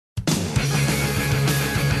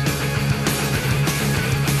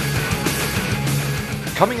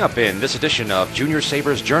Coming up in this edition of Junior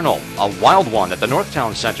Sabres Journal, a wild one at the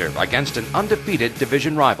Northtown Center against an undefeated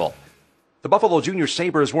division rival. The Buffalo Junior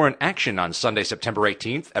Sabres were in action on Sunday, September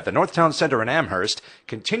 18th at the Northtown Center in Amherst,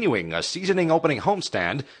 continuing a season opening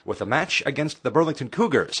homestand with a match against the Burlington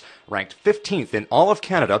Cougars, ranked 15th in all of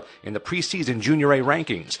Canada in the preseason Junior A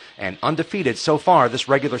rankings and undefeated so far this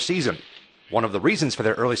regular season. One of the reasons for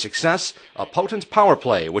their early success, a potent power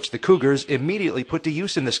play which the Cougars immediately put to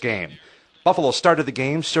use in this game. Buffalo started the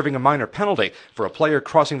game serving a minor penalty for a player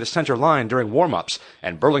crossing the center line during warm-ups,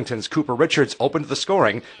 and Burlington's Cooper Richards opened the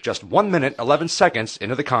scoring just 1 minute 11 seconds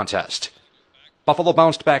into the contest. Buffalo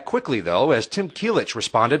bounced back quickly, though, as Tim Kielich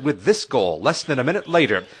responded with this goal less than a minute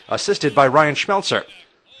later, assisted by Ryan Schmelzer.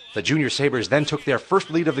 The Junior Sabres then took their first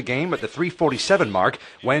lead of the game at the 3:47 mark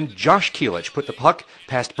when Josh Kielich put the puck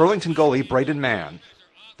past Burlington goalie Braden Mann.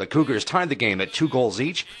 The Cougars tied the game at 2 goals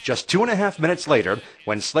each just 2.5 minutes later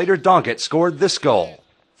when Slater Doggett scored this goal.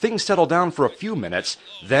 Things settled down for a few minutes.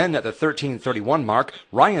 Then at the 13:31 mark,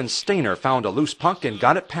 Ryan Stainer found a loose puck and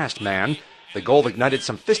got it past Mann. The goal ignited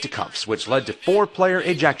some fisticuffs, which led to 4-player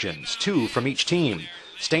ejections, 2 from each team.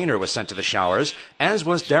 Stainer was sent to the showers, as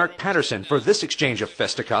was Derek Patterson for this exchange of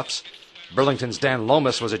fisticuffs. Burlington's Dan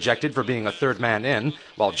Lomas was ejected for being a third man in,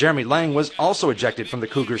 while Jeremy Lang was also ejected from the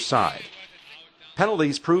Cougars' side.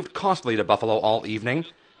 Penalties proved costly to Buffalo all evening.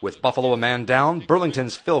 With Buffalo a man down,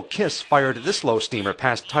 Burlington's Phil Kiss fired this low steamer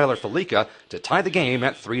past Tyler Felica to tie the game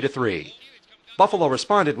at 3-3. Buffalo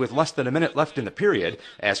responded with less than a minute left in the period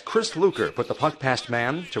as Chris Luker put the puck past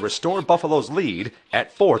Mann to restore Buffalo's lead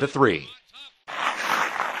at 4-3.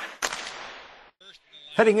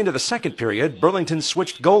 Heading into the second period, Burlington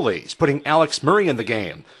switched goalies, putting Alex Murray in the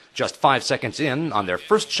game. Just 5 seconds in, on their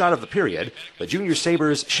first shot of the period, the Junior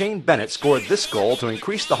Sabres' Shane Bennett scored this goal to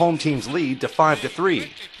increase the home team's lead to 5-3.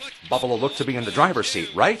 Buffalo looked to be in the driver's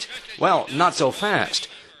seat, right? Well, not so fast.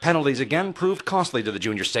 Penalties again proved costly to the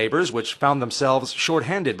Junior Sabres, which found themselves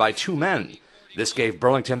shorthanded by 2 men. This gave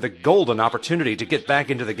Burlington the golden opportunity to get back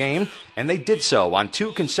into the game, and they did so on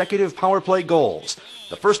 2 consecutive power play goals.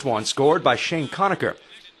 The first one scored by Shane Conacher.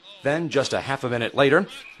 Then, just a half a minute later,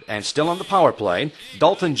 and still on the power play,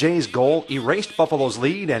 Dalton Jay's goal erased Buffalo's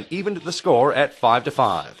lead and evened the score at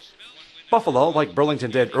 5-5. Buffalo, like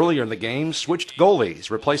Burlington did earlier in the game, switched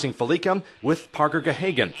goalies, replacing Felica with Parker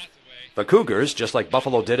Gahagan. The Cougars, just like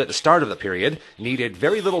Buffalo did at the start of the period, needed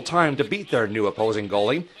very little time to beat their new opposing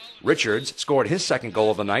goalie. Richards scored his second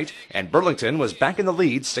goal of the night, and Burlington was back in the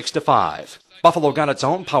lead 6-5. Buffalo got its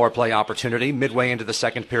own power play opportunity midway into the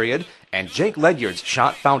second period, and Jake Ledyard's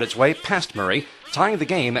shot found its way past Murray, tying the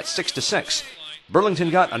game at 6-6.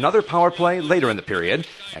 Burlington got another power play later in the period,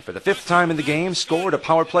 and for the 5th time in the game scored a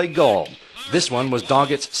power play goal. This one was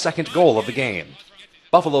Doggett's second goal of the game.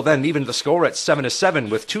 Buffalo then evened the score at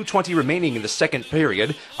 7-7 with 2:20 remaining in the second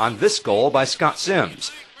period on this goal by Scott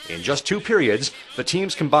Sims. In just 2 periods, the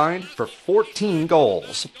teams combined for 14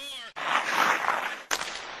 goals.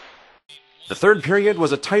 The third period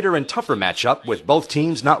was a tighter and tougher matchup, with both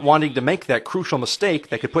teams not wanting to make that crucial mistake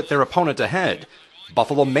that could put their opponent ahead.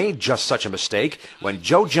 Buffalo made just such a mistake when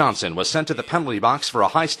Joe Johnson was sent to the penalty box for a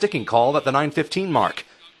high sticking call at the 9:15 mark.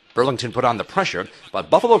 Burlington put on the pressure, but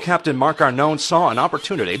Buffalo captain Mark Arnone saw an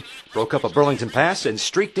opportunity, broke up a Burlington pass, and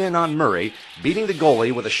streaked in on Murray, beating the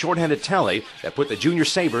goalie with a shorthanded tally that put the Junior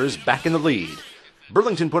Sabres back in the lead.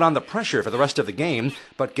 Burlington put on the pressure for the rest of the game,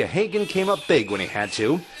 but Gahagan came up big when he had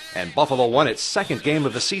to, and Buffalo won its second game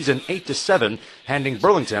of the season 8-7, handing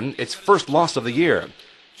Burlington its first loss of the year.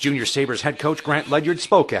 Junior Sabres head coach Grant Ledyard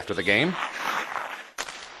spoke after the game.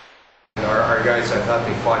 Our guys, I thought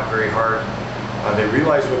they fought very hard. They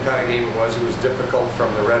realized what kind of game it was. It was difficult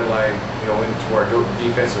from the red line, into our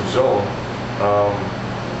defensive zone.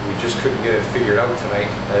 We just couldn't get it figured out tonight,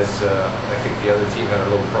 as I think the other team had a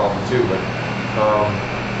little problem too. But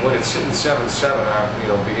when it's sitting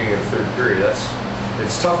 7-7, beginning of the third period,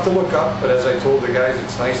 it's tough to look up. But as I told the guys,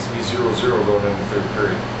 it's nice to be 0-0 going into the third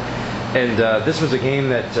period. And this was a game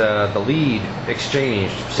that the lead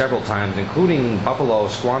exchanged several times, including Buffalo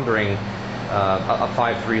squandering a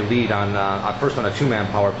 5-3 lead on first on a 2-man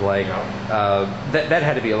power play. That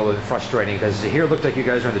had to be a little bit frustrating, because here it looked like you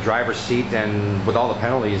guys were in the driver's seat, and with all the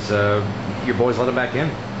penalties, your boys let them back in.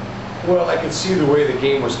 Well, I could see the way the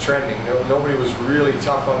game was trending. Nobody was really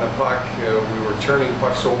tough on the puck. We were turning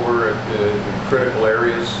pucks over at the critical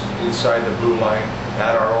areas inside the blue line,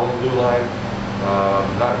 at our own blue line,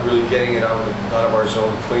 not really getting it out of our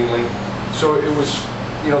zone cleanly. So it was,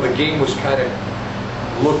 the game was kind of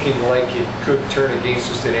looking like it could turn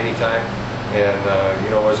against us at any time. And,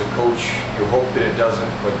 as a coach, you hope that it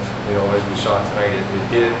doesn't, but, as we saw tonight, it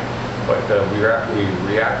did. but we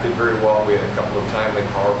reacted very well. We had a couple of timely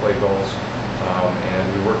power play goals,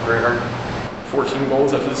 and we worked very hard. 14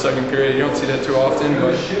 goals after the second period. You don't see that too often,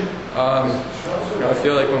 but I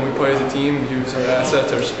feel like when we play as a team, we use our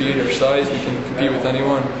assets, our speed, our size, we can compete with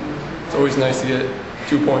anyone. It's always nice to get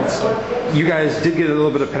 2 points. So. You guys did get a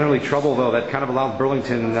little bit of penalty trouble, though, that kind of allowed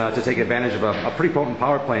Burlington to take advantage of a pretty potent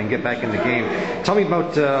power play and get back in the game. Tell me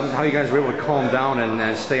about how you guys were able to calm down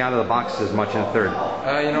and stay out of the box as much in the third. We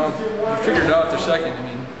figured it out the second. I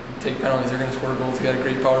mean, take penalties, they're going to score goals. We got a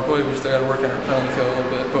great power play. We still got to work on our penalty kill a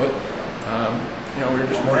little bit, but we were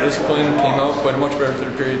just more disciplined, came out, played a much better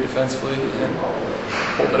third period defensively, and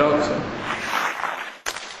pulled it out. So.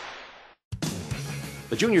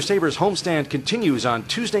 The Junior Sabres homestand continues on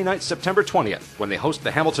Tuesday night, September 20th, when they host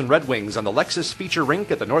the Hamilton Red Wings on the Lexus Feature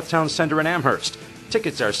Rink at the Northtown Center in Amherst.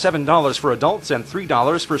 Tickets are $7 for adults and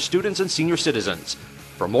 $3 for students and senior citizens.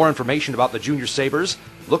 For more information about the Junior Sabres,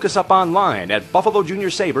 look us up online at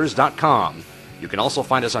buffalojuniorsabres.com. You can also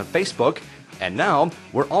find us on Facebook, and now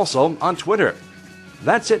we're also on Twitter.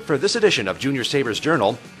 That's it for this edition of Junior Sabres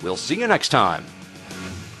Journal. We'll see you next time.